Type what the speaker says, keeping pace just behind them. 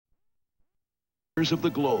of the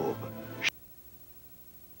globe.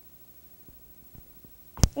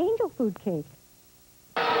 Angel food cake.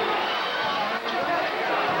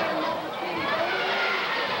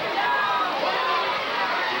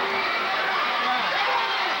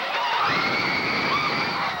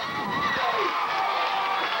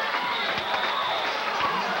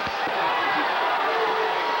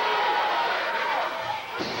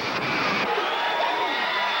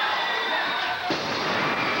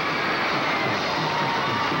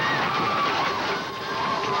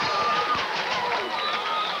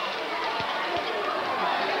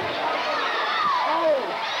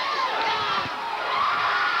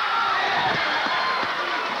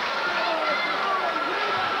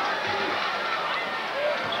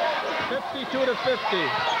 To 50.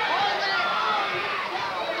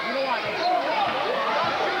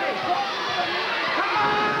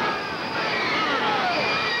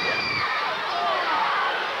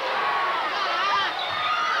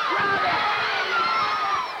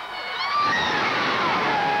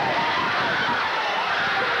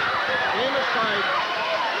 Game is tied.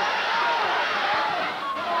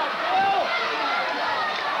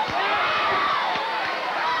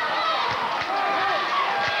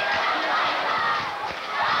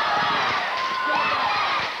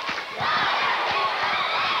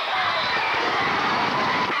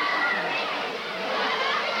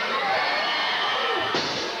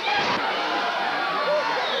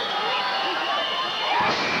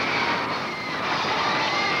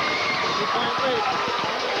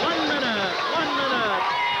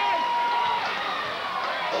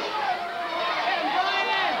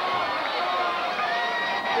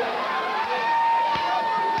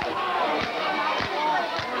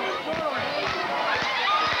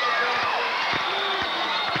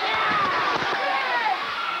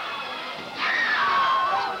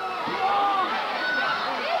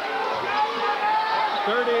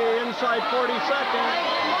 Inside 40 seconds.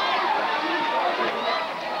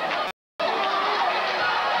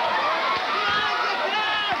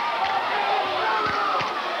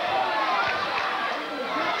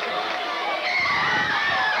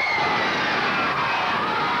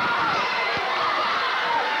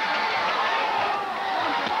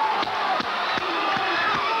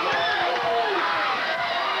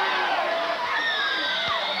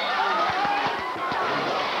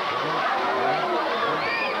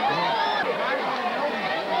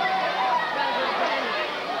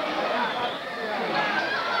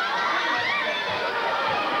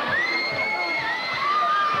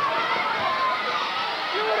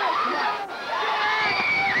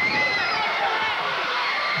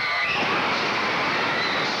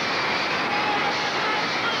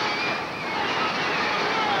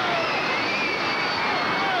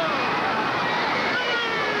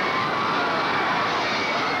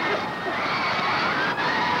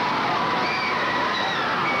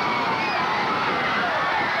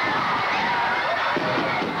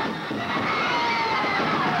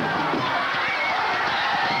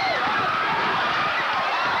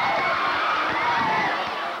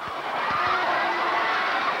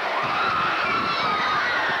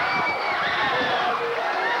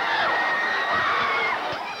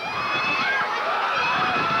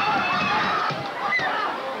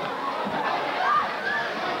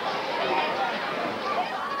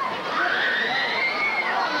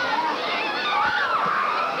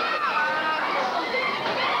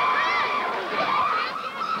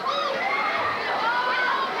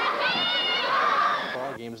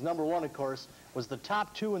 Number one, of course, was the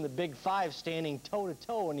top two in the Big Five standing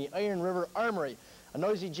toe-to-toe in the Iron River Armory. A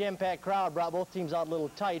noisy, jam-packed crowd brought both teams out a little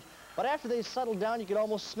tight, but after they settled down, you could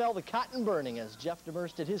almost smell the cotton burning as Jeff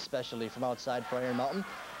Demers did his specialty from outside for Iron Mountain.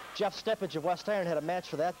 Jeff Steppage of West Iron had a match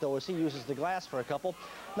for that, though, as he uses the glass for a couple.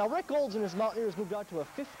 Now, Rick Olds and his Mountaineers moved out to a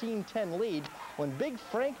 15-10 lead when Big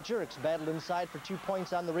Frank Jerks battled inside for 2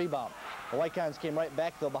 points on the rebound. The Wykons came right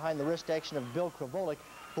back, though, behind the wrist action of Bill Kravolik,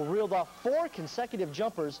 who reeled off 4 consecutive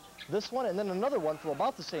jumpers, this one and then another one from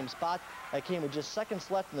about the same spot. That came with just seconds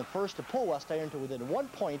left in the first to pull West Iron to within 1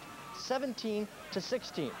 point,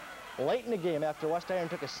 17-16. Late in the game, after West Iron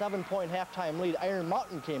took a 7-point halftime lead, Iron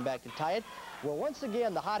Mountain came back to tie it. Well, once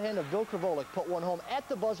again, the hot hand of Bill Kravolik put one home at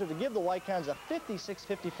the buzzer to give the Wykons a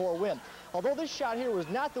 56-54 win. Although this shot here was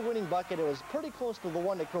not the winning bucket, it was pretty close to the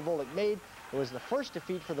one that Kravolik made. It was the first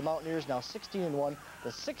defeat for the Mountaineers, now 16-1, the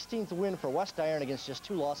 16th win for West Iron against just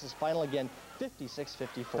 2 losses. Final again,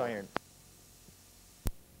 56-54. Iron.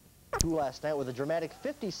 2 last night with a dramatic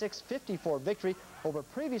 56-54 victory over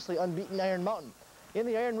previously unbeaten Iron Mountain. In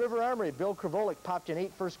the Iron River Armory, Bill Kravolik popped in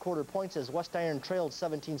 8 first-quarter points as West Iron trailed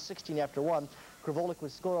 17-16 after 1. Kravolik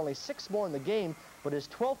would score only 6 more in the game, but his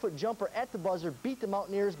 12-foot jumper at the buzzer beat the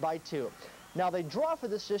Mountaineers by 2. Now they draw for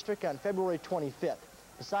this district on February 25th.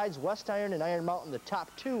 Besides West Iron and Iron Mountain, the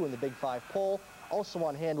top 2 in the Big 5 poll. Also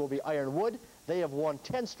on hand will be Ironwood. They have won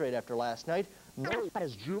 10 straight after last night.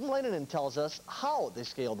 As Drew Lenin tells us how they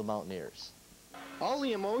scaled the Mountaineers. All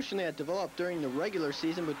the emotion that developed during the regular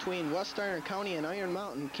season between West Iron County and Iron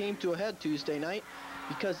Mountain came to a head Tuesday night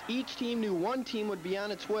because each team knew one team would be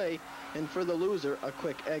on its way, and for the loser, a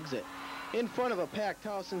quick exit. In front of a packed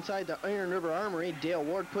house inside the Iron River Armory, Dale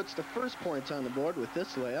Ward puts the first points on the board with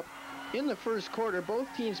this layup. In the first quarter, both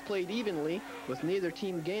teams played evenly, with neither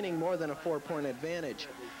team gaining more than a 4-point advantage.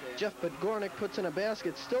 Jeff Podgornik puts in a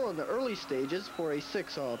basket still in the early stages for a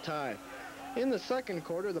 6-all tie. In the second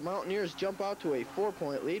quarter, the Mountaineers jump out to a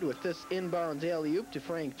 4-point lead with this inbounds alley-oop to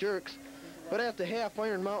Frank Jerks. But at the half,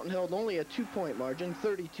 Iron Mountain held only a 2-point margin,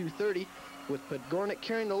 32-30, with Podgornik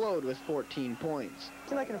carrying the load with 14 points. It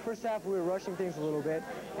seemed like in the first half we were rushing things a little bit,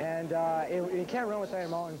 and you can't run with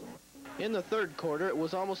Iron Mountain. In the third quarter, it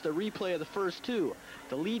was almost a replay of the first two.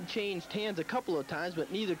 The lead changed hands a couple of times,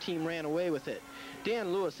 but neither team ran away with it.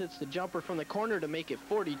 Dan Lewis hits the jumper from the corner to make it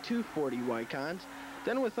 42-40 Wykons.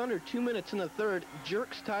 Then with under 2 minutes in the third,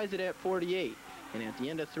 Jerks ties it at 48. And at the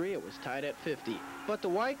end of 3, it was tied at 50. But the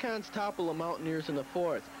Wykons topple the Mountaineers in the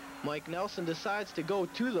fourth. Mike Nelson decides to go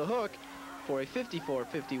to the hook for a 54-50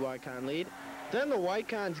 Wykon lead. Then the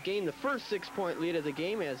Wykons gain the first 6-point lead of the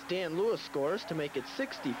game as Dan Lewis scores to make it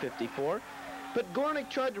 60-54. But Gornick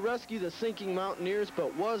tried to rescue the sinking Mountaineers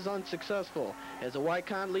but was unsuccessful. As the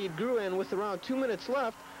Wykon lead grew in with around 2 minutes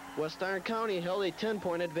left, West Iron County held a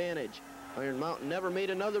 10-point advantage. Iron Mountain never made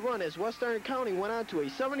another run as West Iron County went on to a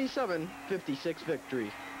 77-56 victory.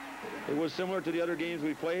 It was similar to the other games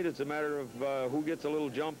we played. It's a matter of who gets a little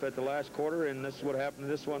jump at the last quarter, and this is what happened.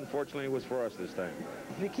 This one, fortunately, was for us this time.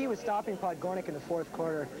 The key was stopping Podgornik in the fourth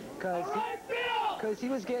quarter because he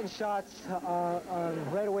was getting shots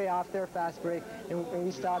right away off their fast break, and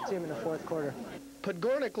we stopped him in the fourth quarter.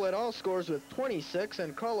 Podgornik led all scorers with 26,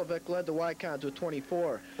 and Kralovic led the Wykons with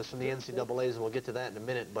 24. That's from the NCAAs, and we'll get to that in a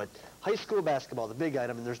minute. But high school basketball, the big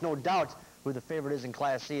item, and there's no doubt who the favorite is in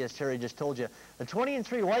Class C, as Terry just told you. The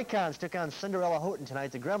 20-3 Wykons took on Cinderella Houghton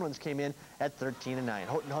tonight. The Gremlins came in at 13-9.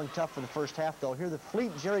 Houghton hung tough for the first half, though. Here the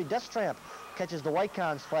fleet Jerry Destramp catches the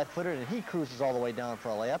Wykons flat-footed, and he cruises all the way down for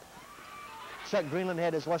a layup. Chuck Greenland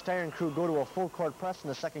had his West Iron crew go to a full-court press in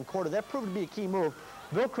the second quarter. That proved to be a key move.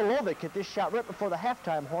 Bill Kralovic hit this shot right before the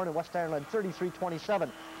halftime horn, and West Iron led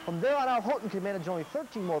 33-27. From there on out, Houghton could manage only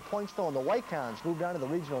 13 more points, though, and the Wykons moved on to the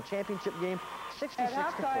regional championship game, 66-4. At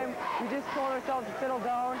halftime, we just told ourselves to settle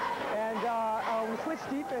down, and we switched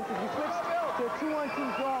defenses. We switched to a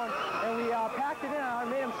 2-1-2 zone, and we packed it in and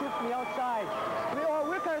made them shoot from the outside.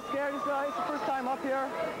 We're kind of scared. It's the first time up here,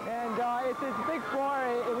 and it's a big floor.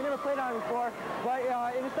 We never played on it before, but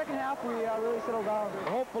in the second half, we really settled down.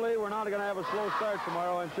 Hopefully, we're not going to have a slow start tomorrow.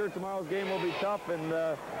 I'm sure tomorrow's game will be tough, and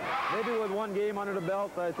maybe with one game under the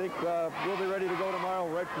belt, I think we'll be ready to go tomorrow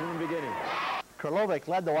right from the beginning. Kralovic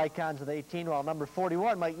led the Wykons with 18, while number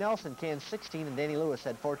 41, Mike Nelson, canned 16, and Danny Lewis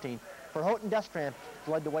had 14. For Houghton, Destramp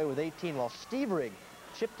led the way with 18, while Steve Rigg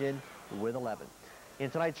chipped in with 11. In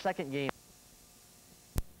tonight's second game,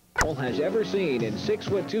 has ever seen in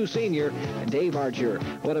 6'2" senior Dave Archer.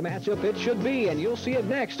 What a matchup it should be, and you'll see it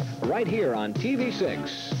next right here on TV6.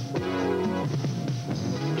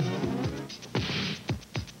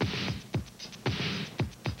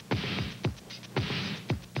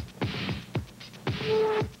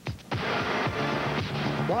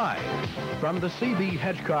 Live from the C.B.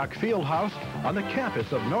 Hedgecock Fieldhouse on the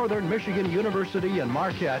campus of Northern Michigan University in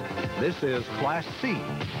Marquette, this is Class C,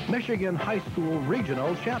 Michigan High School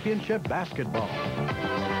Regional Championship Basketball.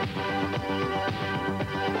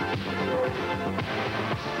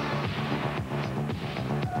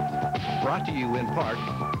 Brought to you in part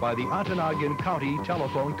by the Ontonagon County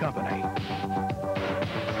Telephone Company.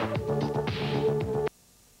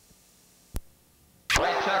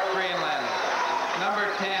 Coach Chuck Greenland. Number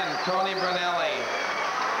 10, Tony Brunelli.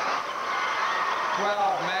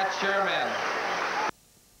 12, Matt Sherman.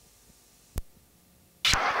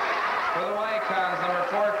 For the Wykons, number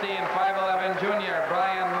 14, 5'11" junior,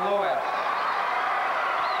 Brian Lewis.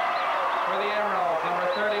 For the Emeralds, number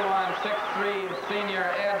 31, 6'3", senior,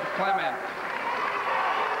 Ed Clement.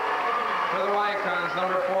 For the Wykons,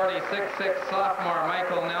 number 40, 6'6", sophomore,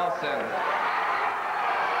 Michael Nelson.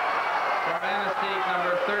 For Manistique,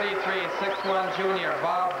 number 33, 6'1", junior,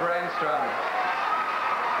 Bob Brandstrom.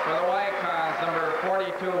 For the Wykons, number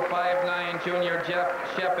 42, 5'9", junior, Jeff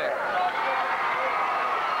Shepik.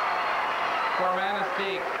 For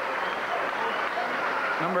Manistique,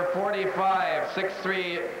 number 45,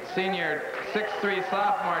 6'3", senior, 6'3",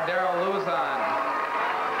 sophomore Daryl Luzon.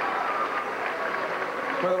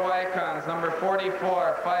 For the Wykons, number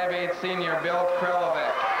 44, 5'8", senior Bill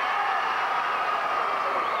Krelovic.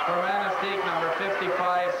 For Manistique, number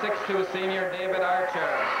 55, 6'2", senior David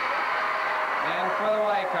Archer. And for the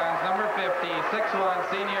Wykons, number 50,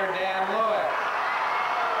 6'1", senior Dan Lewis.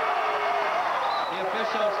 The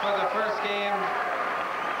officials for the first game,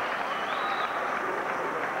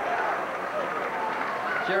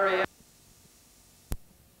 Jerry.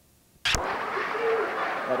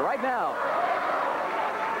 But right now,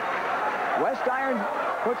 West Iron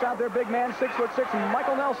puts out their big man, 6'6",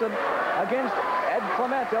 Michael Nelson, against Ed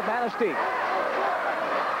Clement of Manistique.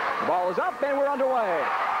 The ball is up, and we're underway.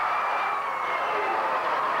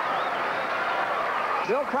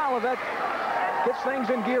 Bill Krelovic gets things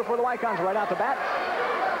in gear for the Wykons right out the bat.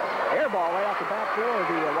 Air ball right off the bat for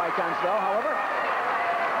the Wykons, though, however,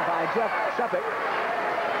 by Jeff Shepik.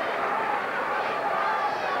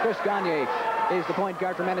 Chris Gagne is the point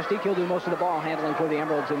guard for Manistique. He'll do most of the ball handling for the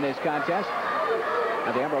Emeralds in this contest.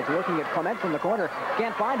 Now the Emeralds looking at Clement from the corner.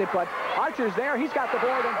 Can't find it, but Archer's there. He's got the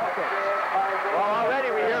board and buckets. Well, already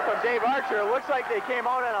we hear from Dave Archer. It looks like they came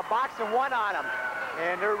out on a box and one on him.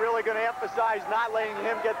 And they're really going to emphasize not letting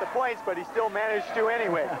him get the points, but he still managed to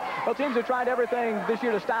anyway. Well, teams have tried everything this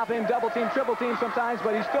year to stop him, double team, triple team sometimes,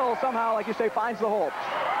 but he still somehow, like you say, finds the hole.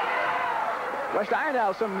 West Iron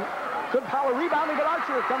now, some good power rebounding, but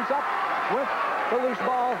Archer comes up with the loose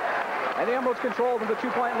ball. And the Emeralds control with a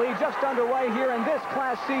 2-point lead just underway here in this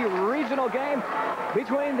Class C regional game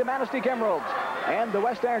between the Manistique Emeralds and the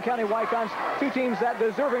West Iron County Wykons, two teams that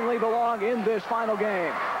deservingly belong in this final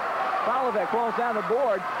game. Krelovic pulls down the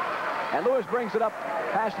board, and Lewis brings it up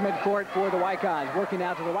past midcourt for the Wykons, working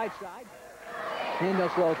out to the right side. And they'll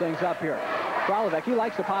slow things up here. Krelovic, he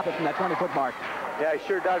likes to pop it from that 20-foot mark. Yeah, he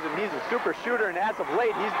sure does, and he's a super shooter, and as of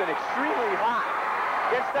late, he's been extremely hot.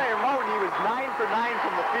 Against Iron Mountain, he was 9 for 9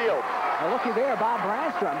 from the field. Now looky there, Bob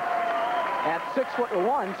Brandstrom at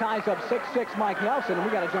 6'1", ties up 6'6" Mike Nelson, and we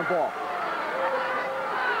got a jump ball.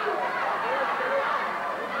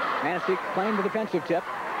 Manistique playing the defensive tip.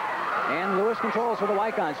 And Lewis controls for the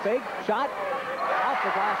Wykons. Fake, shot, off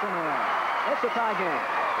the glass and in. It's a tie game.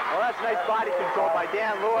 Well, that's nice body control by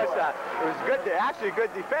Dan Lewis. It was good, actually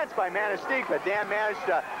good defense by Manistique, but Dan managed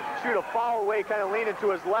to shoot a foul away, kind of leaning to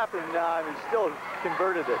his left, and he still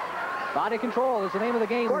converted it. Body control is the name of the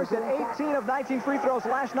game. Of course, at 18 of 19 free throws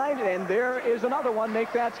last night, and there is another one.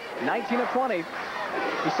 Make that 19 of 20.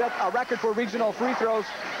 He set a record for regional free throws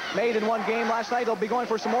made in one game last night. He'll be going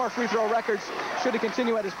for some more free throw records should he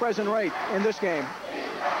continue at his present rate in this game.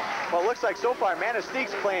 Well, it looks like so far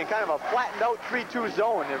Manistique's playing kind of a flattened out 3-2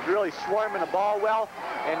 zone. They're really swarming the ball well,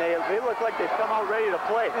 and they look like they've come out ready to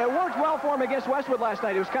play. It worked well for him against Westwood last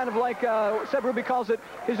night. It was kind of like Seb Ruby calls it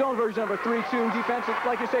his own version of a 3-2 defense.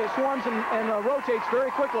 Like you say, it swarms and rotates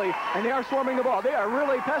very quickly, and they are swarming the ball. They are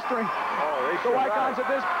really pestering the Wykons at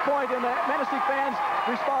this point, and the Manistique fans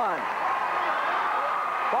respond.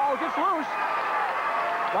 Ball gets loose,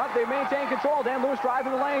 but they maintain control. Dan Lewis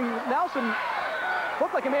driving the lane. Nelson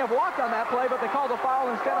looked like he may have walked on that play, but they called a foul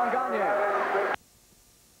instead on Gagne.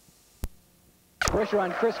 Pressure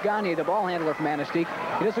on Chris Gagne, the ball handler for Manistique.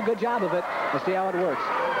 He does a good job of it. Let's see how it works.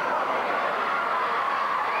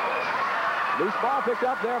 Loose ball picked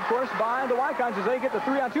up there, of course, by the Wykons as they get the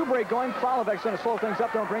 3-on-2 break going. Krelovic's going to slow things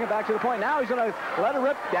up, don't bring it back to the point. Now he's going to let it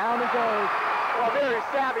rip. Down it goes. Well, very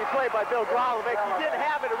savvy play by Bill Krelovic. He didn't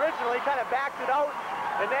have it originally, kind of backed it out,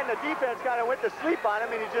 and then the defense kind of went to sleep on him,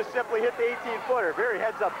 and he just simply hit the 18-footer. Very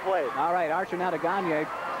heads-up play. All right, Archer now to Gagne.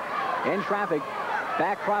 In traffic.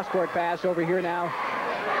 Back cross-court pass over here now.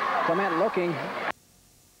 Clement looking.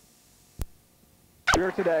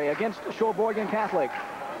 Here today against Sheboygan Catholic.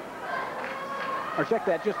 Or check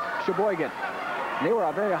that, just Sheboygan. They were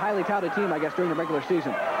a very highly touted team, I guess, during the regular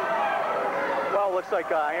season. Well, looks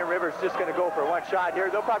like Iron River's just going to go for one shot here.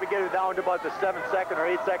 They'll probably get it down to about the 7-second or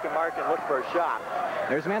 8-second mark and look for a shot.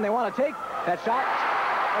 There's a man they want to take that shot,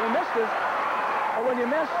 and he missed it. But when you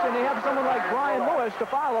miss and you have someone like Brian Lewis to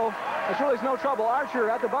follow, it's really no trouble. Archer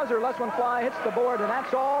at the buzzer lets one fly, hits the board, and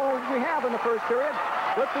that's all we have in the first period.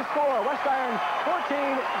 With the score, West Iron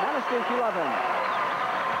 14, Manistique 11.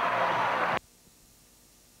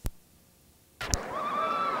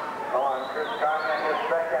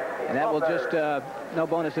 And that will just, no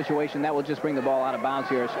bonus situation, that will just bring the ball out of bounds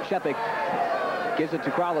here. Shepik gives it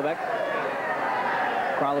to Krelovic.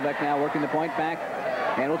 Krelovic now working the point back,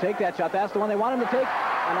 and will take that shot. That's the one they want him to take,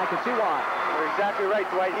 and I can see why. You're exactly right,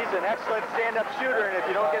 Dwight. He's an excellent stand-up shooter, and if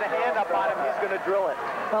you don't get a hand up on him, he's going to drill it.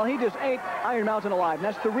 Well, he just ate Iron Mountain alive, and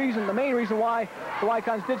that's the reason, the main reason why the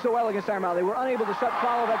Wykons did so well against Iron Mountain. They were unable to shut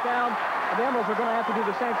Krelovic down, the Emeralds are going to have to do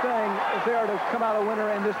the same thing if they are to come out a winner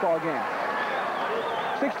in this ball game.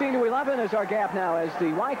 16-11 is our gap now as the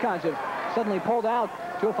Wykons have suddenly pulled out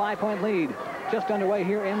to a 5-point lead. Just underway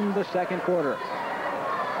here in the second quarter.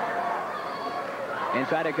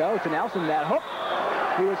 Inside it goes to Nelson. That hook.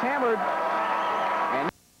 He was hammered. And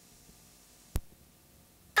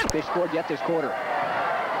they scored yet this quarter.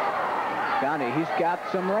 Downey, he's got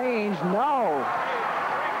some range. No.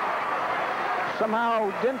 Somehow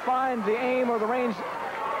didn't find the aim or the range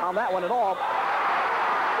on that one at all.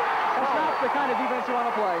 That's not the kind of defense you want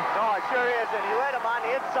to play. No, it sure is. And he let him on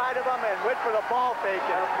the inside of him and went for the ball fake.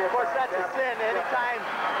 And of course, that's a sin. Anytime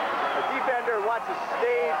a defender wants to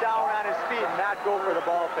stay down on his feet and not go for the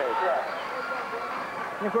ball fake.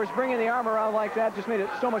 And of course, bringing the arm around like that just made it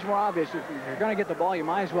so much more obvious. If you're going to get the ball, you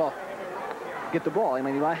might as well get the ball. I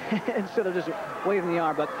mean, you might, instead of just waving the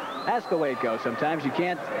arm. But that's the way it goes. Sometimes you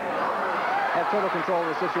can't have total control of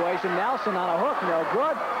the situation. Nelson on a hook, no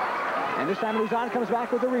good. And this time Luzon comes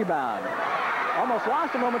back with the rebound. Almost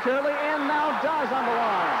lost it momentarily, and now does on the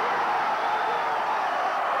line.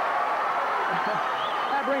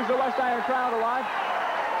 That brings the West Iron crowd alive.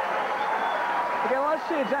 Okay, well, let's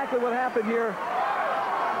see exactly what happened here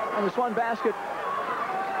on this one basket.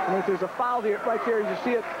 And if there's a foul there, right there, you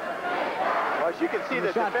see it. Well, as you can see,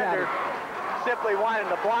 the defender simply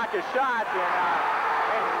wanted to block his shot, and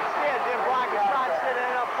instead didn't block his shot, instead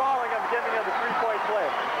ended up falling him, giving him the three-point play.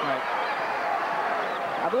 Right.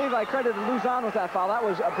 I believe I credited Luzon with that foul. That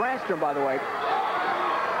was Brandstrom, by the way.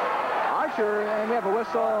 Archer, and we have a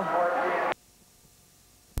whistle.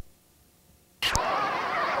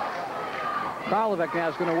 Karlovic now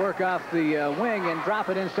is going to work off the wing and drop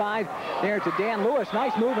it inside there to Dan Lewis.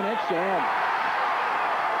 Nice move, and it's in.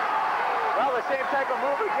 Well, the same type of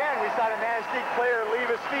move again. We saw the Manistique player leave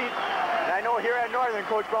his feet. And I know here at Northern,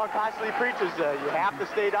 Coach Brown constantly preaches you have to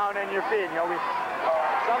stay down on your feet. You know,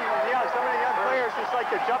 some of the young players just like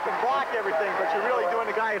to jump and block everything, but you're really doing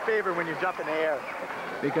the guy a favor when you jump in the air.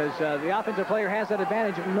 Because the offensive player has that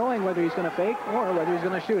advantage of knowing whether he's going to fake or whether he's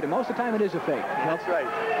going to shoot. And most of the time it is a fake. That's right.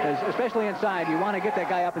 Especially inside, you want to get that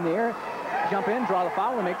guy up in the air, jump in, draw the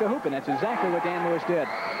foul, and make the hoop. And that's exactly what Dan Lewis did.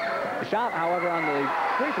 The shot, however, on the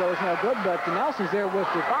free throw is no good, but Nelson's there with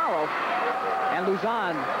the follow. And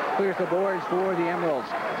Luzon clears the boards for the Emeralds.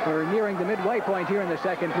 We're nearing the midway point here in the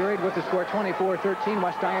second period with the score 24-13.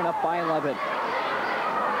 West Iron up by 11.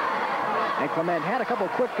 And Clement had a couple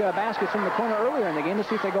quick baskets from the corner earlier in the game. Let's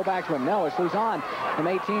see if they go back to him. No, it's Luzon from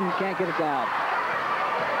 18. Can't get it down.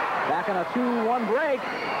 Back on a 2-1 break.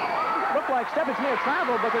 Looked like Steppins may have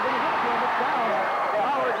traveled, but they're going to get it to him. It's down.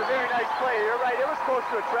 Oh, it was a very nice play. You're right. It was close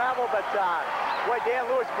to a travel, but boy, Dan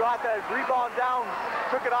Lewis brought that rebound down,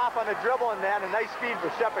 took it off on the dribble, and had a nice speed for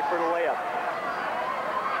Shepard for the layup.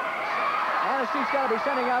 Manistique's got to be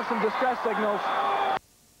sending out some distress signals.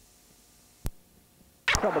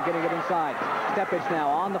 Trouble getting it inside. Steppage now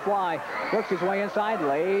on the fly. Works his way inside,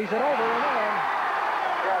 lays it over and in.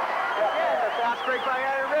 Yeah, the fast break by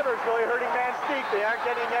Iron River is really hurting Manistique. They aren't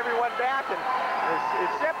getting everyone back, and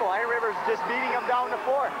it's simple. Iron River's just beating them down the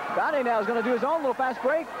floor. Donnie now is going to do his own little fast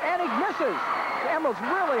break, and he misses. The Emeralds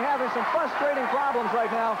really having some frustrating problems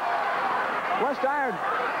right now. West Iron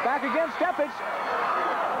back against Steppage.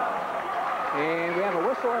 And we have a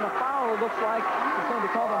whistle and a foul. It looks like it's going to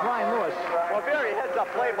be called on Brian Lewis. Well, very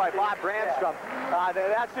heads-up play by Bob Brandstrom.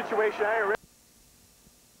 That situation, Iron River.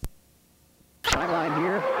 Sideline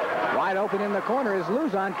here. Wide open in the corner as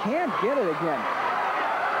Luzon can't get it again.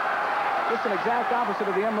 Just an exact opposite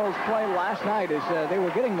of the Emeralds' play last night as they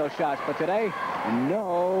were getting those shots. But today,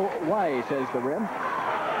 no way, says the rim.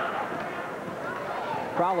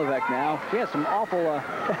 Karlovic now. He has some awful...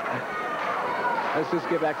 Let's just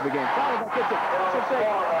get back to the game. Karlovic gets it.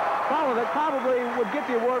 Karlovic probably would get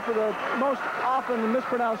the award for the most often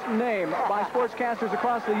mispronounced name by sportscasters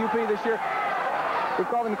across the UP this year. We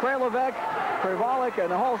called him Kralovic, Kravolik,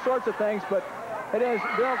 and all sorts of things, but it is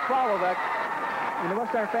Bill Karlovic. And the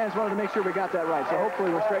West Iron fans wanted to make sure we got that right, so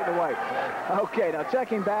hopefully we're straight away. Okay, now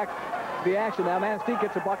checking back the action. Now Manistique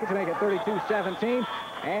gets a bucket to make it 32-17,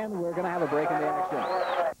 and we're going to have a break in the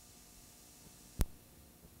action.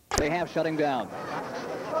 They have shut him down.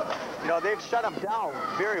 You know, they've shut him down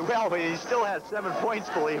very well, but he still has 7 points,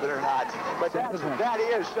 believe it or not. But that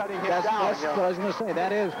is shutting him down. That's what I was going to say.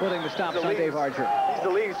 That is putting the stops on Dave Archer. He's the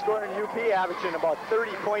leading scorer in UP, averaging about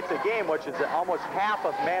 30 points a game, which is almost half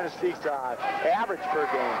of Manistique's average per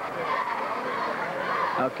game.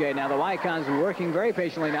 Okay, now the Wykons are working very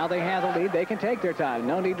patiently. Now they have the lead. They can take their time.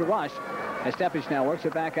 No need to rush. As Steppage now works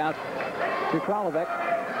it back out to Karlovic.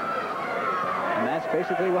 And that's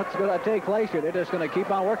basically what's going to take place here. They're just going to keep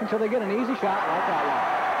on working until they get an easy shot like that one.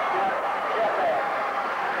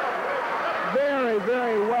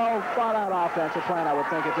 very well thought out offensive plan, I would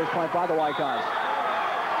think, at this point by the Wykons.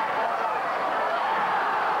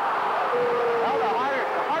 Well, the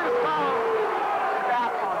hardest call is that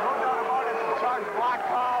one. No doubt about it. It's a charge block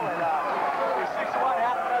call, and there's 6-1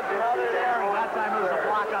 half dozen other there, and that time it was a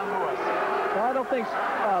block on Lewis. Well, I don't think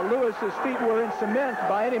Lewis's feet were in cement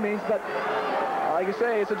by any means, but like you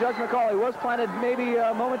say, it's a judgment call. He was planted maybe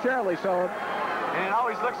momentarily, so. And it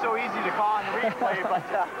always looks so easy to call on the replay, but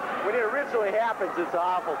when it originally happens, it's an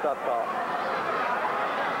awful tough call.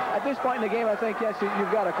 At this point in the game, I think, yes,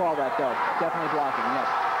 you've got to call that, though. Definitely blocking, yes.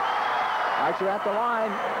 Archer at the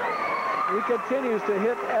line. He continues to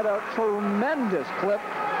hit at a tremendous clip.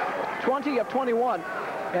 20 of 21.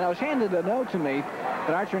 And I was handed a note to me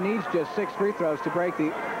that Archer needs just 6 free throws to break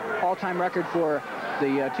the all-time record for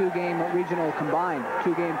the two-game regional combined,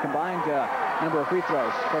 number of free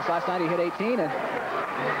throws. Of course, last night he hit 18, and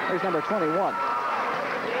there's number 21.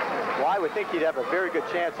 Well, I would think he'd have a very good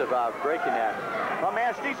chance of breaking that. Well,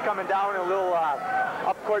 Manistee's coming down in a little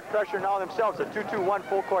up-court pressure now themselves, a 2-2-1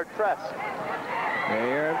 full-court press.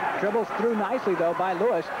 There, dribbles through nicely, though, by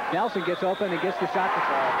Lewis. Nelson gets open and gets the shot to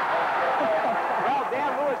fall. Well,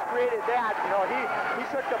 Dan Lewis created that. You know, he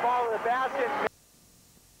took the ball to the basket.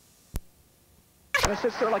 And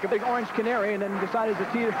sits there like a big orange canary and then decided to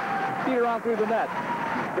teeter on through the net.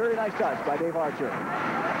 Very nice touch by Dave Archer.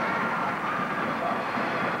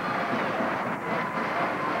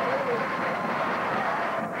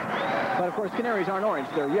 But of course, canaries aren't orange,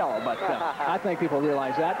 they're yellow, but I think people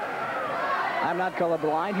realize that. I'm not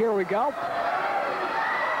colorblind. Here we go.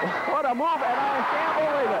 What a move, and I can't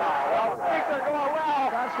believe it. Well, things are going well.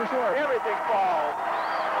 That's for sure. Everything falls.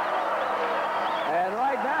 And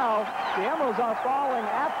right now, the Emeralds are falling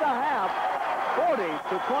at the half,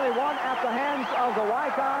 40-21 at the hands of the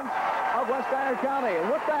Wykons of West Iron County.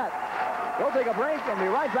 And with that, we'll take a break and be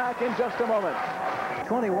right back in just a moment.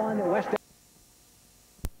 21 West.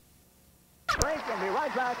 Break and be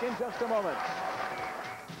right back in just a moment.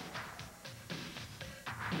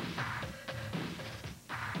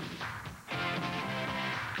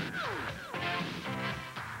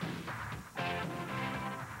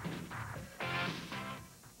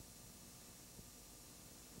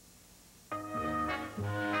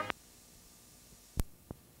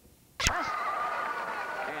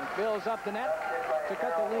 Fills up the net to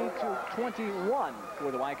cut the lead to 21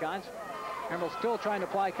 for the Wykons. Emerald still trying to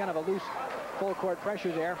apply kind of a loose full court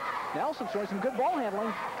pressure there. Nelson showing some good ball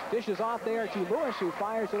handling. Dishes off there to Lewis, who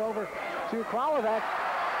fires it over to Kralovec.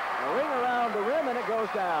 A ring around the rim and it goes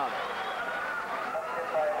down.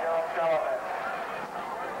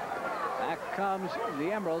 Back comes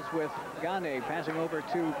the Emeralds with Gane passing over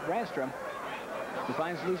to Brandstrom, who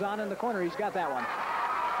finds Luzon in the corner. He's got that one.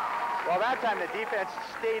 Well, that time the defense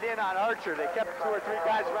stayed in on Archer. They kept 2 or 3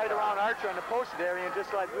 guys right around Archer on the posted area and just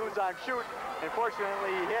let Luzon shoot. And fortunately,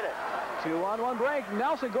 he hit it. 2-on-1 break.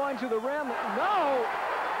 Nelson going to the rim. No!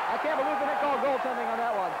 I can't believe they didn't call goaltending on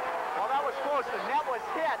that one. Well, that was close. The net was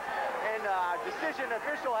hit. And decision the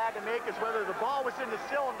official had to make is whether the ball was in the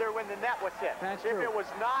cylinder when the net was hit. That's if true. it was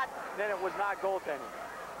not, then it was not goaltending.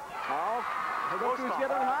 Oh, look who's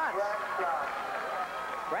getting hot.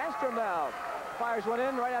 Brandstrom now. Fires one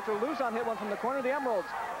in right after Luzon hit one from the corner. The Emeralds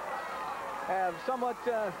have somewhat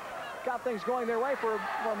got things going their way for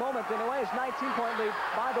a moment. Anyway, it's 19-point lead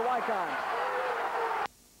by the Wykons.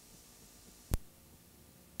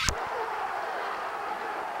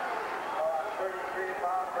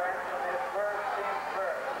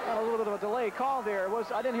 A little bit of a delay call there.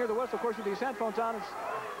 I didn't hear the whistle. Of course, with these headphones on, it's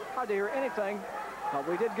hard to hear anything. But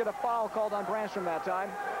we did get a foul called on Brandstrom that time.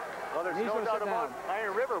 Well, there's no doubt about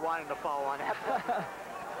Iron River wanting to foul on that.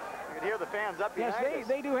 You can hear the fans up behind us. Yes,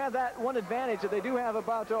 they do have that one advantage that they do have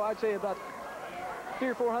about, I'd say about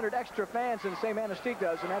 300 or 400 extra fans than, say, Manistique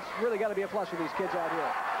does, and that's really got to be a plus for these kids out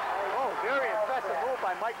here. Oh, very impressive move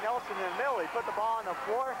by Mike Nelson in the middle. He put the ball on the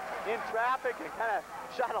floor in traffic and kind of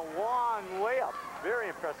shot a long layup. Very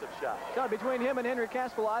impressive shot. So between him and Henry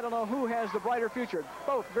Caspel, I don't know who has the brighter future.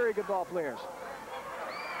 Both very good ball players.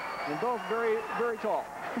 And both very, very tall.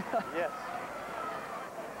 Yes.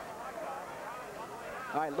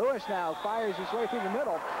 All right, Lewis now fires his way through the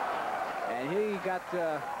middle. And he got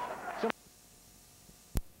some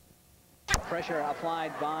pressure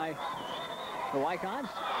applied by the Wykons.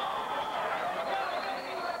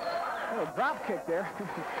 A little drop kick there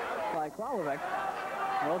by Kralovec.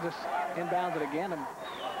 We'll just inbound it again and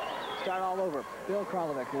start all over. Bill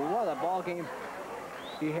Kralovec, what a ball game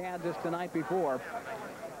he had just the night before.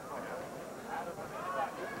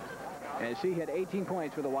 As he had 18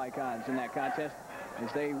 points for the Wykons in that contest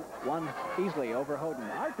as they won easily over Houghton.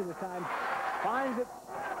 Archer this time finds it.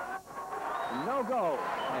 No no go.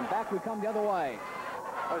 And back we come the other way.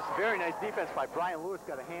 That was very nice defense by Brian Lewis.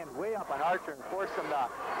 Got a hand way up on Archer and forced him to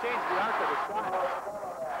change the arc of the shot.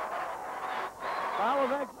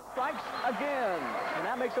 Malovec strikes again. And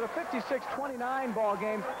that makes it a 56-29 ball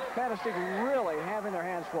game. Manistique really having their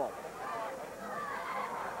hands full.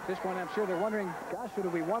 At this point, I'm sure they're wondering, gosh,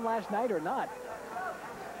 should we won last night or not?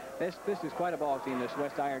 This is quite a ball team, this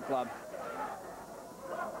West Iron Club.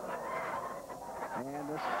 And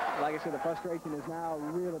this, like I said, the frustration is now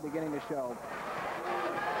really beginning to show.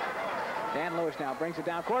 Dan Lewis now brings it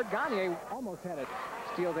down court. Gagne almost had a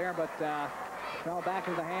steal there, but fell back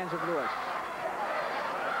into the hands of Lewis.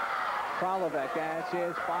 Kralovec, that's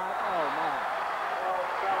his spot. Oh, my.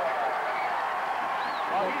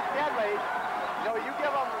 Well, he's deadly. You know, you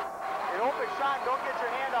give him an open shot and don't get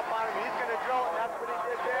your hand up on him, he's going to drill it, and that's what he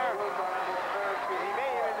did there. He may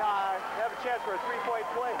even have a chance for a three-point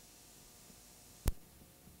play.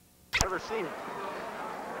 Never seen it.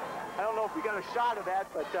 I don't know if we got a shot of that,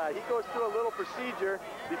 but he goes through a little procedure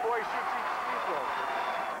before he shoots each free throw.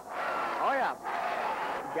 Oh, yeah.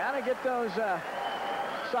 Got to get those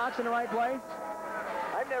socks in the right place.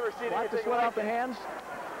 I've never seen anything like sweat off the hands.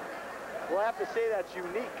 We'll have to say that's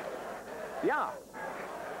unique. Yeah.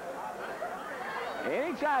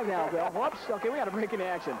 Anytime now, Bill. Whoops. Okay, we got a break in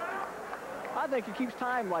action. I think he keeps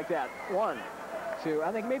time like that. 1, 2.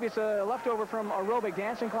 I think maybe it's a leftover from aerobic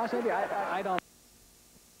dancing class, maybe. I don't.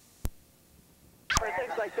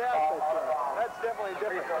 Things like that, but that's definitely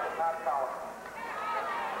different.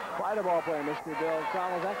 Quite a ball player, Mr. Bill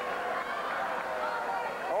Kralovec.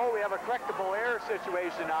 Oh, we have a correctable error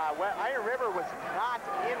situation. Iron River was not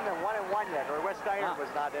in the 1-and-1 yet, or West Iron was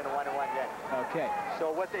not in the 1-and-1 yet. Okay. So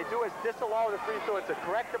what they do is disallow the free throw. It's a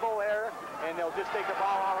correctable error, and they'll just take the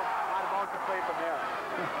ball out of bounds and play from there.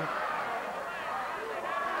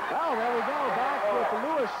 Well, there we go. Back with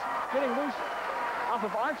Lewis getting loose off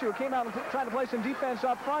of Archer, who came out and tried to play some defense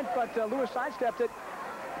up front, but Lewis sidestepped it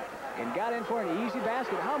and got in for an easy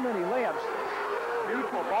basket. How many layups?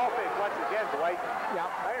 Beautiful ball fake once again, Dwight. Yeah.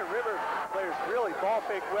 Iron River players really ball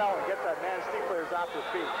fake well and get the Manistique players off their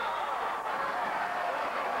feet.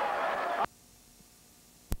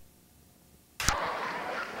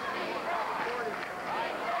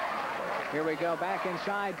 Here we go, back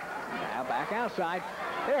inside. Now back outside.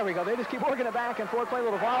 There we go. They just keep working it back and forth, play a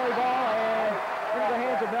little volleyball, and into the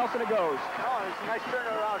hands of Nelson it goes. Oh, it's a nice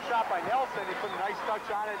turnaround shot by Nelson. He put a nice touch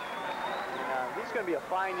on it. He's going to be a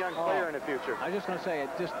fine young player in the future. I was just going to say,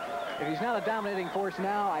 if he's not a dominating force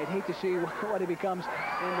now, I'd hate to see what he becomes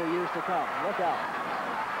in the years to come. Look out.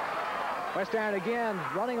 West Iron again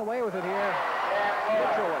running away with it here.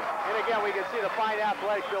 And again, we can see the fine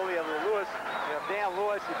athletic ability of Lewis. Dan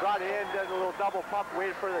Lewis, he brought it in, did a little double pump,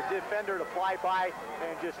 waited for the defender to fly by,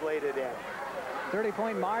 and just laid it in.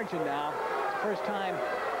 30-point margin now. First time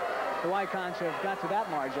the Wykons have got to that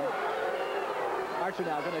margin. Archer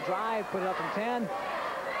now going to drive, put it up from 10.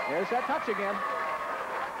 There's that touch again.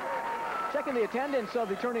 Checking the attendance of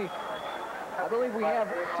the tourney. I believe we have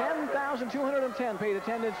 10,210 paid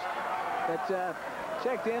attendance that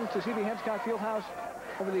checked in to CB Hedgecock Fieldhouse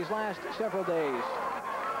over these last several days.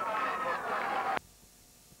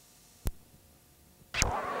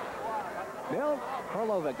 Bill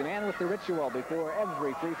Kralovec, the man with the ritual before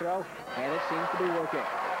every free throw, and it seems to be working.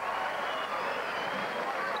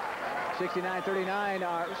 69-39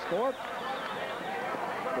 our score.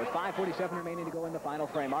 With 5:47 remaining to go in the final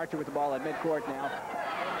frame. Archer with the ball at midcourt now.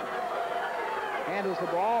 Handles the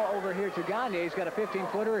ball over here to Gagne. He's got a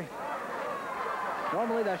 15-footer.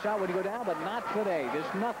 Normally that shot would go down, but not today.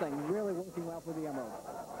 There's nothing really working well for the Emerald.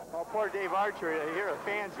 Oh, poor Dave Archer. I hear the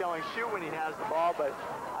fans yelling shoot when he has the ball, but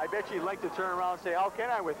I bet you'd like to turn around and say, how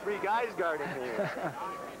can I with 3 guys guarding me?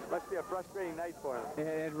 Must be a frustrating night for him.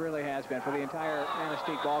 It really has been for the entire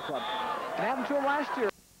Manistique ball club. It happened to him last year.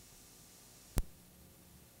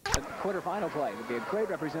 The quarterfinal play would be a great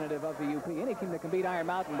representative of the UP. Any team that can beat Iron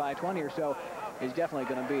Mountain by 20 or so is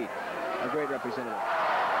definitely going to be a great representative.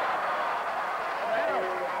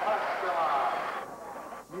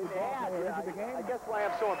 I guess why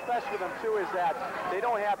I'm so impressed with them, too, is that they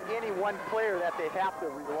don't have any one player that they have to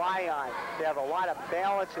rely on. They have a lot of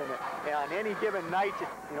balance in it. And on any given night,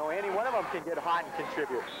 you know, any one of them can get hot and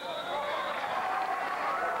contribute.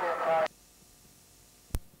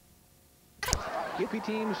 UP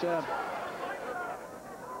teams are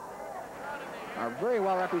very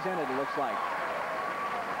well represented, it looks like.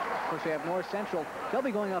 Of course, they have North Central. They'll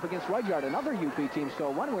be going up against Rudyard, another UP team. So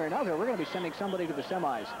one way or another, we're going to be sending somebody to the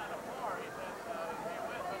semis.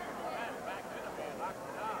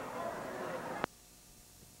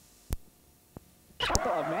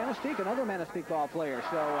 Of Manistique Manistique, another Manistique ball player.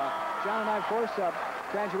 So John and I, of course,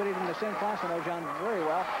 graduated in the same class. I know John very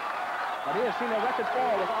well. But he has seen a record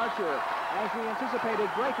fall with Archer, as we anticipated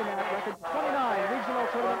breaking that record, 29 regional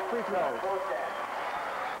tournament free throws.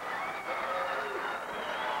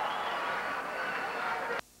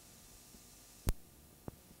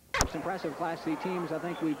 Most impressive Class C teams I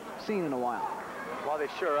think we've seen in a while. Well, they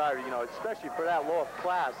sure are, you know, especially for that low of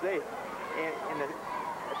class. I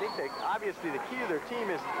think obviously the key to their team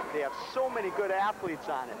is they have so many good athletes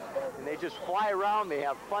on it, and they just fly around, they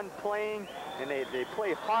have fun playing, and they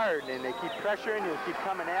play hard, and they keep pressuring you, keep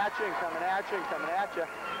coming at you and coming at you and coming at you,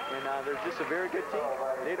 and they're just a very good team.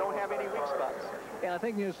 They don't have any weak spots. Yeah, I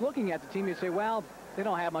think just looking at the team, you'd say, well, they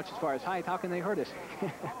don't have much as far as height. How can they hurt us?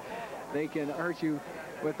 They can hurt you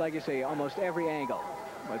with, like you say, almost every angle.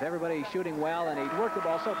 With everybody shooting well, and he worked the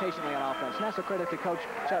ball so patiently on offense. And that's a credit to Coach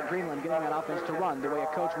Chuck Greenland getting that offense to run the way a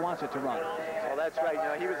coach wants it to run. Well, that's right. You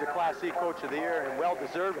know, he was the Class C Coach of the Year and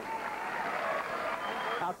well-deserving.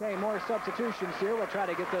 Okay, more substitutions here. We'll try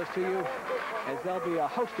to get those to you, as there'll be a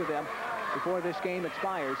host of them before this game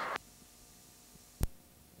expires.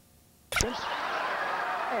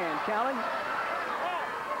 And counting.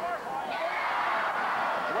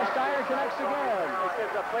 West Iron connects again. This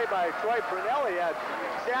is a play by Troy Brunelli.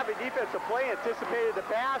 Savvy defensive play, anticipated the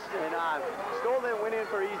pass, and stole it, went in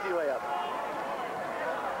for an easy layup.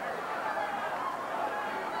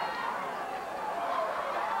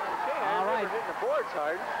 Okay, all right. Hitting the boards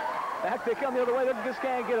hard. Back they come the other way. They just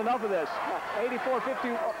can't get enough of this.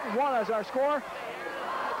 84-51 is our score.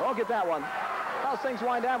 We'll get that one. As things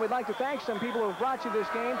wind down, we'd like to thank some people who have brought you this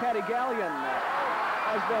game. Patty Gallion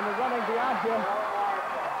has been running beyond him.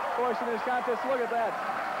 Course in this contest. Look at that.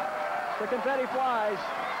 The confetti flies.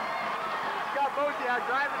 Scott Bosiak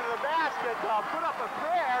driving to the basket, put up a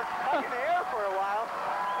prayer, up in the air for a while.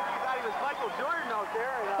 He thought he was Michael Jordan out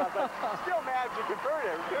there, but still managed to convert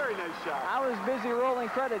it. Very nice shot. I was busy rolling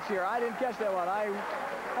credits here. I didn't catch that one. I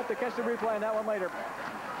have to catch the replay on that one later.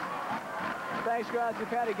 Thanks, guys, to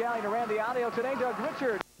Patty Gallion who ran the audio today. Doug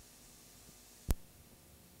Richard.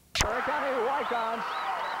 County Wykons.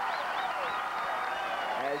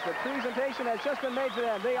 As the presentation has just been made to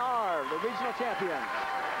them, they are the regional champions.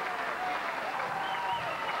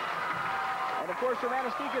 And of course, for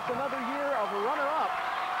Manistique, it's another year of runner-up.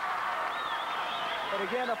 But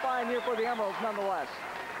again, a fine year for the Emeralds nonetheless.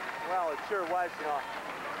 Well, it sure was, you know.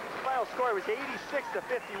 The final score was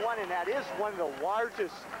 86-51, and that is one of the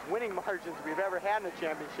largest winning margins we've ever had in a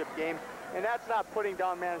championship game. And that's not putting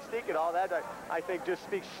down Manistique at all. That, I think, just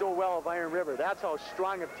speaks so well of Iron River. That's how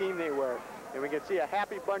strong a team they were. And we can see a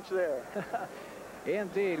happy bunch there.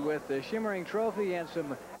 Indeed, with the shimmering trophy and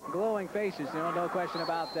some glowing faces, no question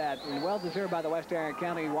about that. And well-deserved by the West Iron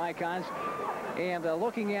County Wykons. And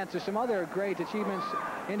looking at some other great achievements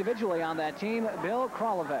individually on that team, Bill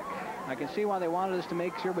Kralovec. I can see why they wanted us to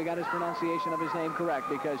make sure we got his pronunciation of his name correct,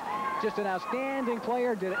 because just an outstanding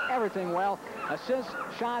player, did everything well. Assists,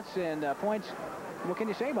 shots, and points. What can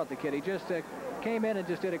you say about the kid? He just came in and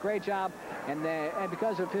just did a great job, and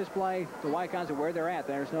because of his play, the Wykons are where they're at.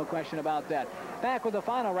 There's no question about that. Back with the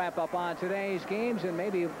final wrap-up on today's games, and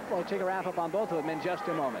maybe we'll take a wrap-up on both of them in just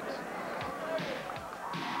a moment.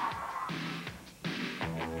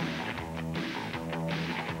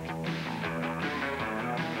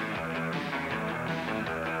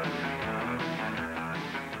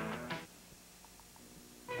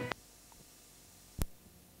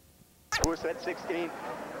 Lewis had 16.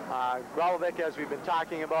 Gralovec, as we've been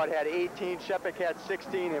talking about, had 18. Shepik had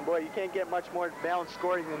 16. And boy, you can't get much more balanced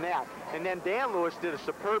scoring than that. And then Dan Lewis did a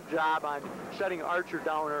superb job on shutting Archer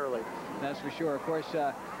down early. That's for sure. Of course,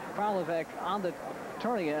 Gralovec on the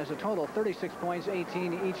tournament has a total of 36 points,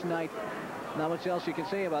 18 each night. Not much else you can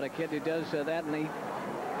say about a kid who does that, and he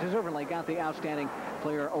deservedly got the Outstanding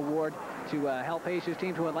Player Award to help pace his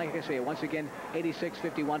team to it. Like I say, once again,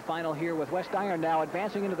 86-51 final here with West Iron now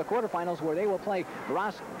advancing into the quarterfinals where they will play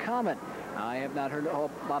Roscommon. I have not heard a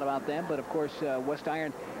whole lot about them, but of course, West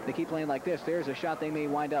Iron, they keep playing like this. There's a shot they may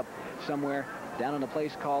wind up somewhere down in a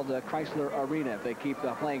place called Chrysler Arena if they keep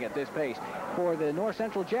playing at this pace. For the North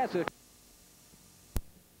Central Jets,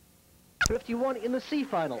 51 in the C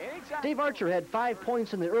final. Dave Archer had 5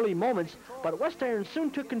 points in the early moments, but West Iron soon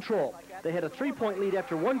took control. They had a 3-point lead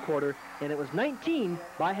after one quarter, and it was 19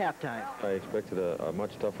 by halftime. I expected a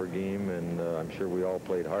much tougher game, and I'm sure we all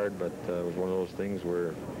played hard, but it was one of those things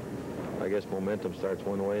where I guess momentum starts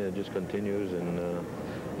one way and it just continues, and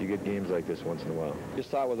you get games like this once in a while.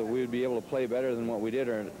 Just thought whether we would be able to play better than what we did,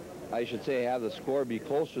 or I should say have the score be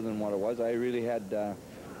closer than what it was. I really had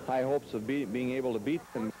high hopes of being able to beat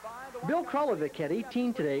them. by the Bill Kralovic had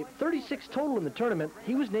 18 today, 36 total in the tournament.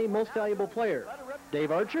 He was named Most Valuable Player.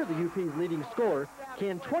 Dave Archer, the UP's leading scorer,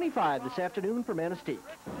 canned 25 this afternoon for Manistique.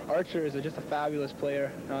 Archer is just a fabulous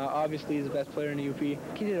player. Obviously, he's the best player in the UP.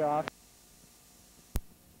 Kicked it off.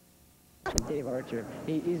 Dave Archer,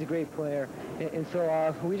 he's a great player, and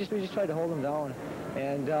so we just tried to hold him down.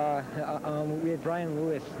 And we had Brian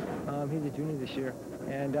Lewis, he's a junior this year,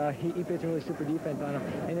 and he played some really super defense on him.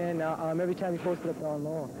 And then every time he posted up down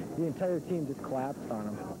low, the entire team just collapsed on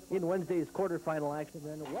him. In Wednesday's quarterfinal action,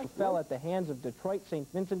 then fell at the hands of Detroit St.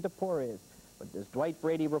 Vincent de Porres. But as Dwight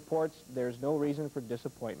Brady reports, there's no reason for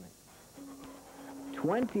disappointment.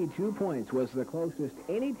 22 points was the closest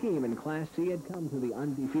any team in Class C had come to the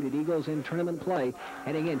undefeated Eagles in tournament play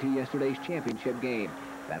heading into yesterday's championship game.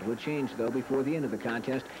 That would change, though, before the end of the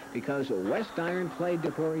contest because West Iron played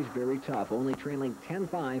DePorres very tough, only trailing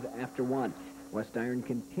 10-5 after 1. West Iron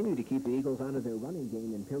continued to keep the Eagles out of their running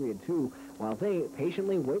game in period 2, while they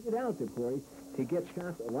patiently waited out DePorres to get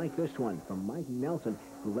shots like this one from Mike Nelson,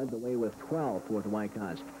 who led the way with 12 for the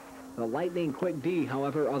Wykons. The lightning-quick D,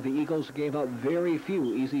 however, of the Eagles gave up very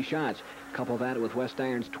few easy shots. Couple that with West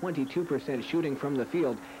Iron's 22% shooting from the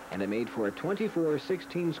field, and it made for a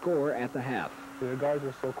 24-16 score at the half. The guards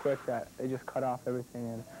were so quick that they just cut off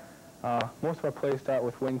everything, and most of our plays start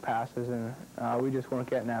with wing passes, and we just weren't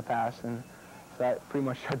getting that pass, and so that pretty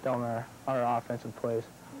much shut down our offensive plays.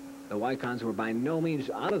 The Wykons were by no means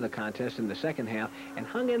out of the contest in the second half and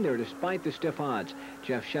hung in there despite the stiff odds.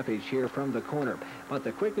 Jeff Shepage here from the corner. But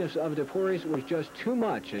the quickness of DePorres was just too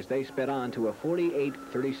much as they sped on to a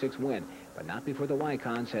 48-36 win. But not before the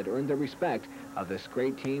Wykons had earned the respect of this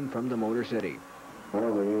great team from the Motor City. I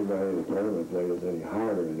don't think anybody in the tournament plays any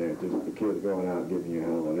harder than that, just the kids going out and giving you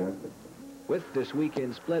hell of an effort. With this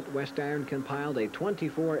weekend split, West Iron compiled a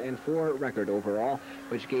 24-4 record overall,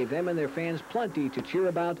 which gave them and their fans plenty to cheer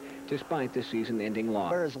about despite the season-ending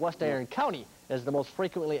loss. Whereas West Iron County is the most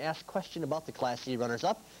frequently asked question about the Class C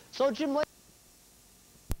runners-up. So Jim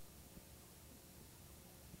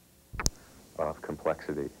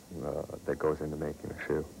complexity that goes into making a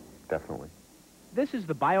shoe, definitely. This is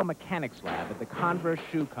the biomechanics lab at the Converse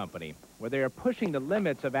Shoe Company, where they are pushing the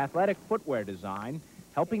limits of athletic footwear design,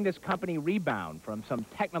 helping this company rebound from some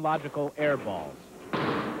technological airballs.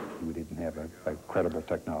 We didn't have a credible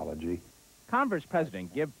technology. Converse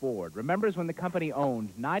president Gib Ford remembers when the company owned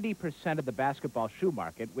 90% of the basketball shoe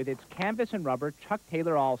market with its canvas and rubber Chuck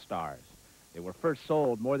Taylor All-Stars. They were first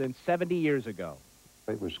sold more than 70 years ago.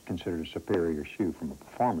 It was considered a superior shoe from a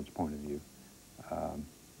performance point of view.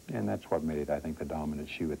 And that's what made it, I think, the dominant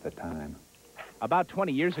shoe at the time. About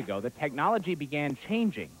 20 years ago, the technology began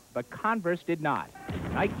changing, but Converse did not.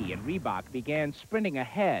 Nike and Reebok began sprinting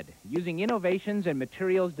ahead, using innovations and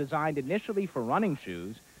materials designed initially for running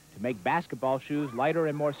shoes to make basketball shoes lighter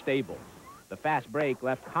and more stable. The fast break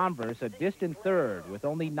left Converse a distant third with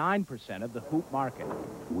only 9% of the hoop market.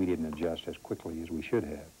 We didn't adjust as quickly as we should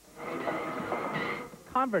have.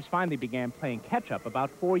 Converse finally began playing catch-up about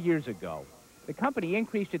 4 years ago. The company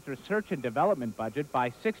increased its research and development budget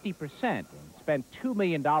by 60% and spent $2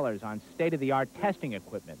 million on state-of-the-art testing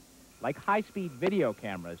equipment, like high-speed video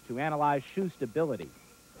cameras to analyze shoe stability.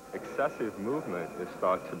 Excessive movement is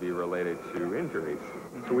thought to be related to injuries,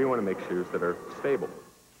 so we want to make shoes that are stable.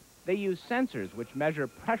 They use sensors which measure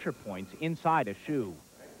pressure points inside a shoe.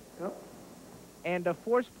 And a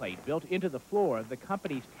force plate built into the floor of the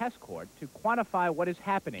company's test court to quantify what is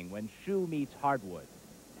happening when shoe meets hardwood.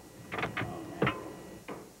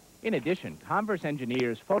 In addition, Converse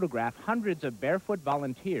engineers photograph hundreds of barefoot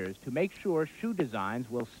volunteers to make sure shoe designs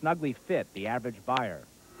will snugly fit the average buyer.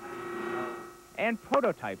 And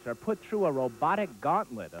prototypes are put through a robotic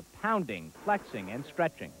gauntlet of pounding, flexing, and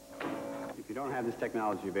stretching. If you don't have this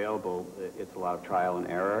technology available, it's a lot of trial and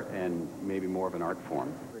error and maybe more of an art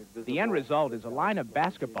form. The end result is a line of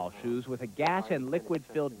basketball shoes with a gas and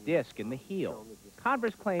liquid-filled disc in the heel.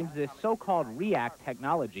 Converse claims this so-called REACT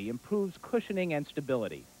technology improves cushioning and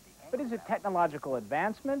stability. But is it technological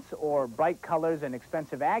advancements or bright colors and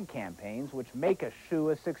expensive ad campaigns which make a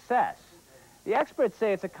shoe a success? The experts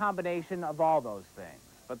say it's a combination of all those things,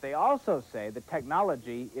 but they also say the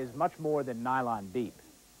technology is much more than nylon deep.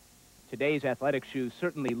 Today's athletic shoes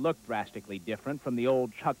certainly look drastically different from the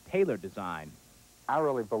old Chuck Taylor design. I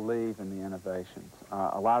really believe in the innovations.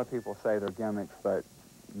 A lot of people say they're gimmicks, but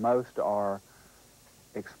most are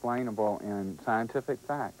explainable in scientific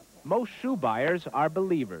fact. Most shoe buyers are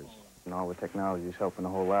believers. And all the technology is helping a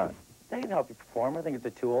whole lot. They can help you perform. I think it's a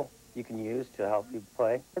tool you can use to help you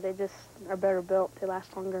play. They just are better built. They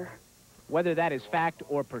last longer. Whether that is fact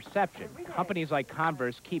or perception, companies like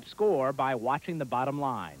Converse keep score by watching the bottom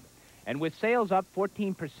line. And with sales up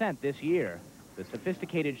 14% this year, the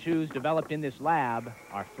sophisticated shoes developed in this lab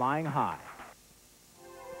are flying high.